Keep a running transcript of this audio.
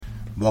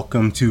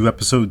Welcome to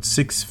episode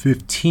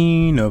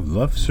 615 of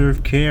Love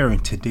Serve Care.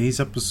 In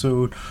today's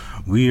episode,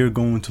 we are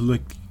going to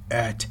look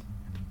at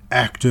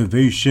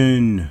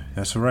activation.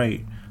 That's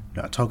right.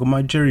 Not talking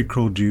about Jerry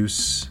Curl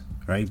juice,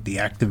 right? The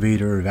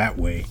activator that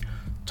way.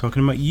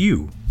 Talking about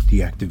you,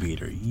 the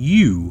activator.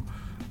 You,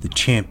 the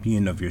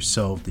champion of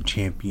yourself, the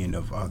champion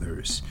of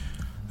others.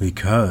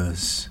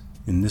 Because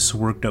in this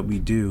work that we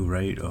do,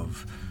 right,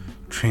 of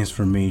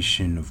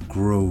transformation, of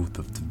growth,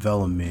 of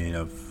development,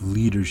 of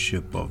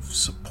leadership, of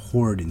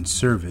support and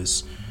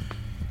service,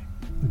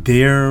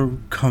 there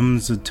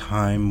comes a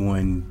time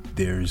when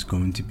there's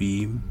going to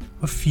be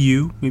a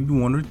few, maybe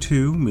one or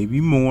two, maybe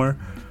more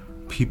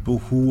people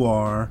who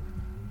are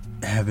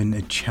having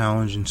a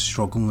challenge and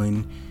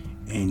struggling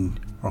and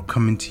are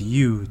coming to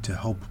you to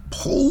help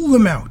pull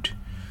them out,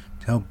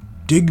 to help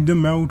dig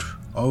them out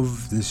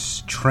of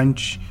this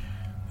trench.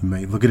 You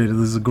might look at it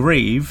as a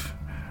grave,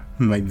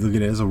 you might look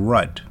at it as a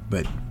rut,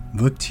 but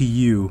look to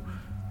you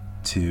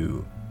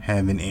to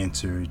have an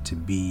answer, to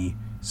be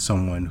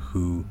someone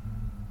who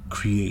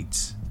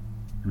creates,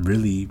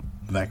 really,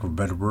 lack of a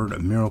better word, a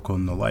miracle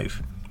in their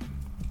life.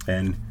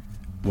 And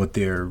what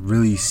they're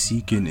really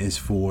seeking is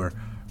for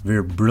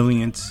their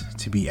brilliance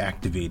to be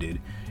activated.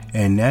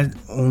 And that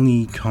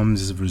only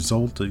comes as a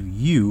result of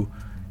you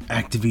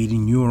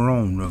activating your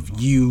own,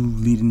 of you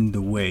leading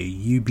the way,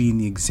 you being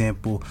the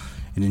example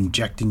and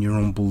injecting your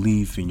own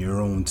belief and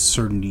your own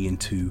certainty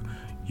into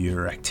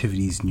your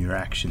activities and your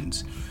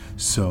actions.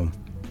 So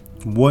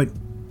what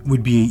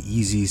would be an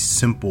easy,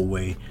 simple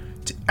way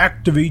to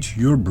activate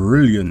your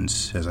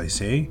brilliance, as I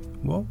say?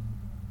 Well,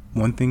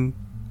 one thing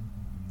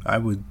I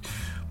would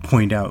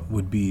point out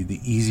would be the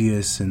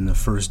easiest and the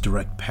first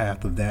direct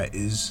path of that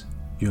is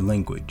your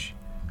language.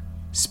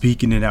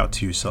 Speaking it out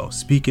to yourself.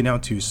 Speaking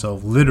out to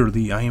yourself,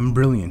 literally, I am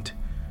brilliant.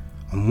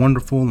 I'm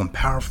wonderful. I'm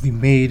powerfully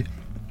made.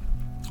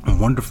 I'm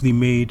wonderfully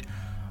made.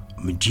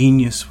 I'm a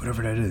genius,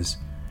 whatever that is.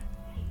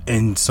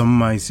 And some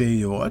might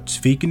say, oh, it's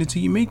faking it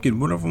till you make it.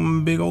 What if I'm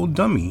a big old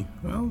dummy?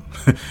 Well,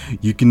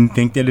 you can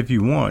think that if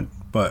you want,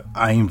 but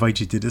I invite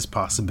you to this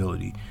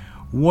possibility.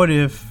 What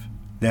if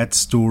that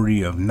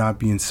story of not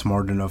being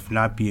smart enough,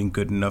 not being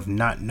good enough,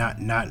 not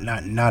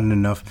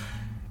enough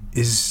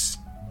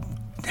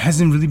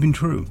hasn't really been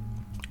true?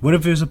 What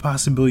if there's a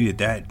possibility that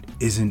that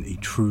isn't a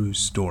true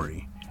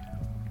story?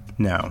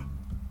 Now,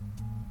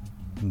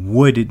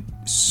 would it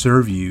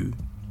serve you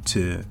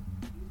to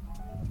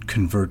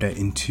convert that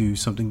into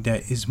something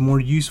that is more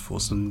useful,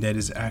 something that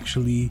is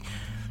actually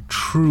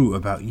true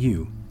about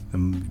you?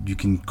 You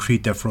can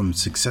create that from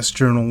success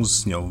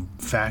journals,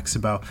 facts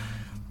about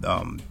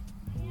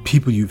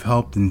people you've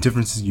helped and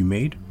differences you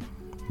made.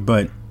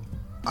 But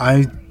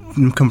I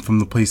come from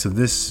the place of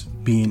this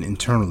being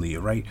internally,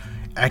 right?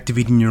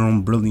 Activating your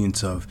own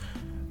brilliance of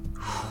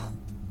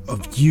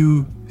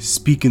you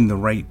speaking the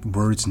right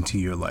words into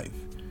your life.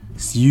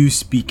 It's you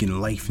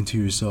speaking life into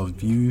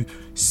yourself. You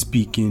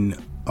speaking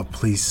a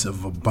place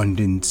of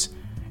abundance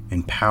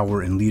and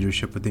power and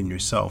leadership within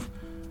yourself.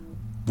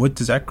 What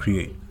does that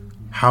create?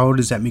 How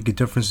does that make a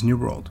difference in your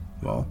world?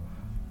 Well,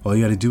 all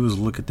you got to do is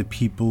look at the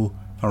people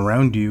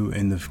around you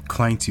and the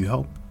clients you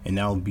help, and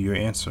that'll be your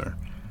answer.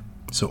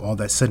 So all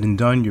that said and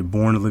done, you're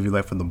born to live your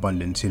life with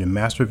abundance. You're the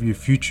master of your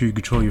future, you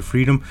control your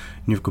freedom,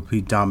 and you have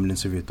complete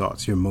dominance of your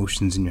thoughts, your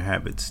emotions, and your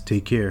habits.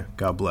 Take care.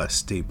 God bless.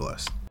 Stay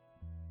blessed.